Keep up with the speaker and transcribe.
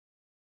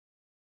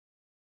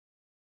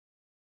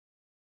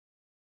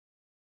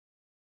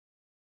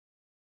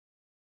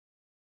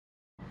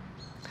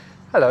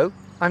Hello,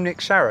 I'm Nick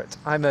Sharratt.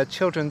 I'm a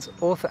children's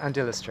author and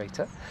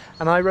illustrator,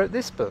 and I wrote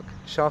this book,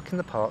 Shark in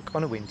the Park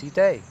on a Windy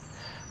Day.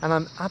 And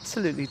I'm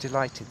absolutely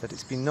delighted that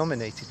it's been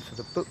nominated for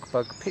the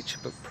Bookbug Picture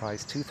Book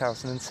Prize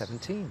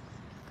 2017.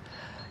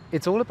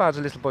 It's all about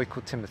a little boy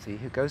called Timothy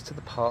who goes to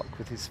the park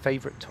with his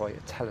favourite toy,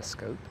 a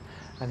telescope,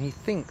 and he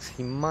thinks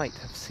he might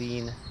have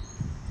seen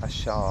a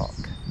shark.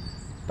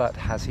 But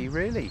has he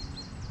really?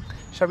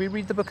 Shall we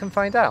read the book and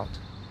find out?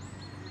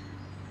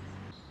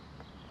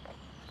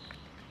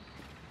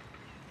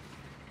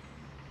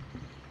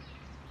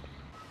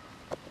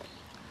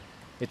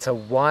 It's a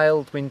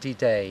wild, windy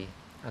day,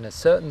 and a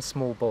certain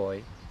small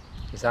boy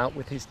is out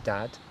with his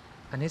dad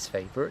and his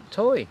favourite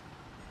toy.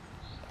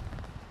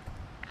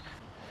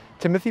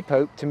 Timothy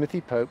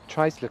Pope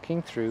tries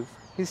looking through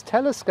his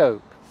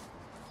telescope.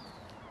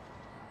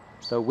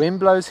 The wind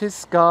blows his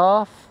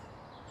scarf,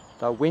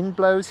 the wind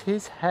blows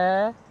his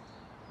hair.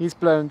 He's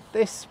blown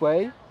this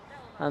way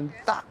and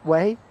that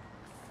way.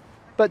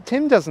 But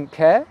Tim doesn't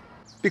care,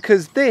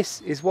 because this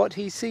is what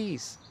he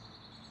sees.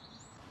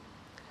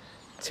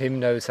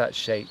 Tim knows that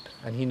shape,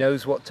 and he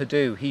knows what to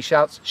do. He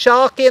shouts,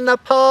 "Shark in the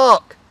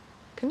park!"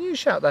 Can you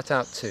shout that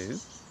out too?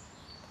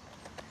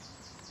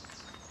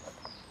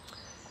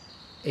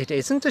 It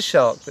isn't a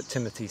shark that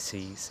Timothy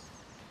sees.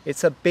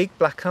 It's a big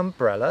black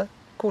umbrella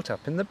caught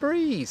up in the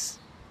breeze.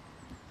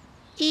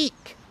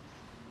 Eek!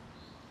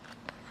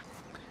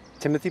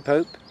 Timothy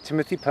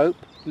Pope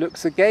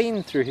looks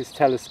again through his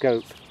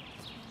telescope.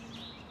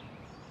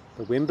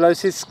 The wind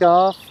blows his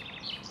scarf,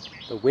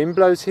 the wind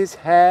blows his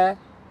hair.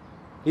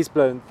 He's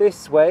blown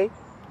this way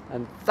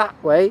and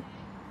that way,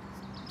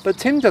 but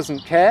Tim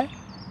doesn't care,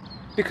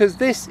 because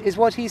this is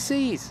what he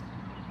sees.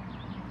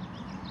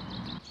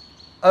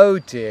 Oh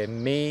dear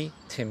me,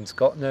 Tim's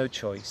got no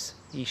choice.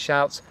 He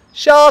shouts,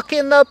 "Shark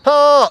in the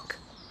park!"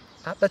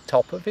 at the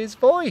top of his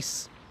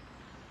voice.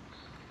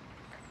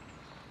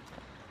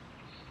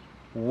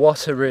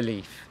 What a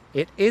relief.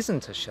 It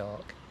isn't a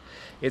shark.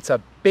 It's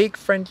a big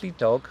friendly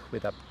dog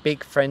with a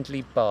big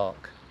friendly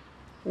bark.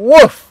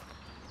 Woof!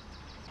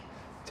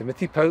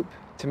 Timothy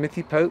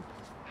Pope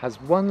has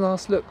one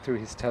last look through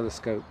his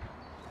telescope.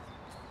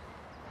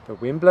 The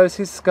wind blows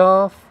his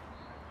scarf,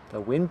 the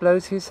wind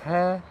blows his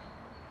hair.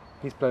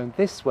 He's blown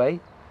this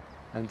way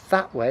and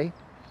that way,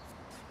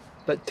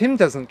 but Tim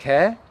doesn't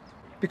care,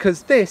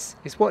 because this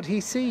is what he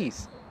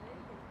sees.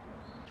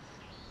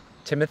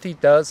 Timothy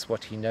does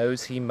what he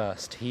knows he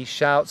must. He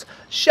shouts,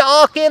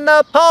 "Shark in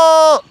the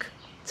park!"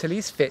 till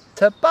he's fit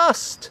to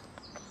bust.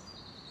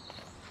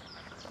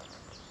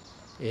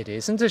 It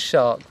isn't a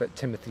shark that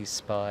Timothy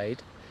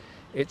spied.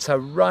 It's a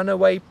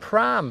runaway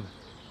pram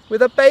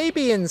with a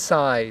baby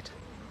inside.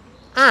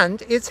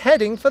 And it's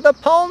heading for the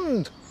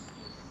pond.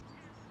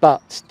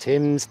 But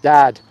Tim's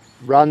dad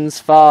runs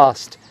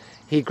fast.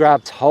 He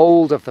grabs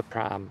hold of the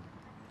pram.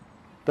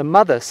 The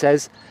mother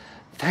says,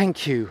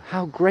 "Thank you,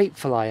 how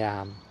grateful I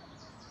am."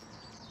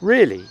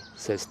 "Really,"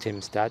 says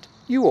Tim's dad,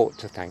 "you ought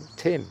to thank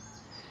Tim.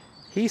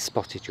 He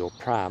spotted your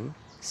pram,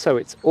 so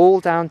it's all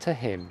down to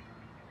him."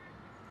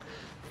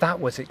 "That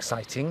was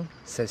exciting,"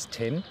 says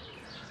Tim.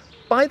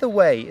 "By the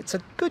way, it's a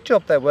good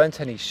job there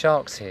weren't any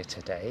sharks here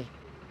today."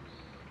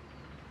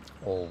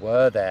 Or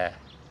were there?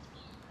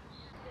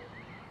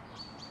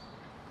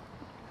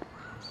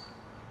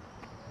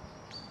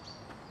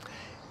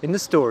 In the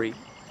story,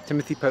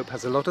 Timothy Pope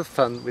has a lot of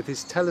fun with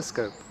his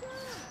telescope.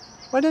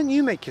 Why don't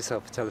you make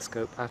yourself a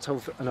telescope out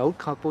of an old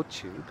cardboard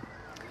tube?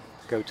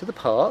 Go to the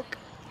park,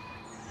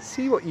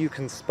 see what you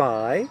can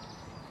spy,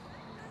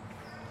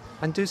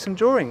 and do some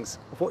drawings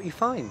of what you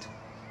find.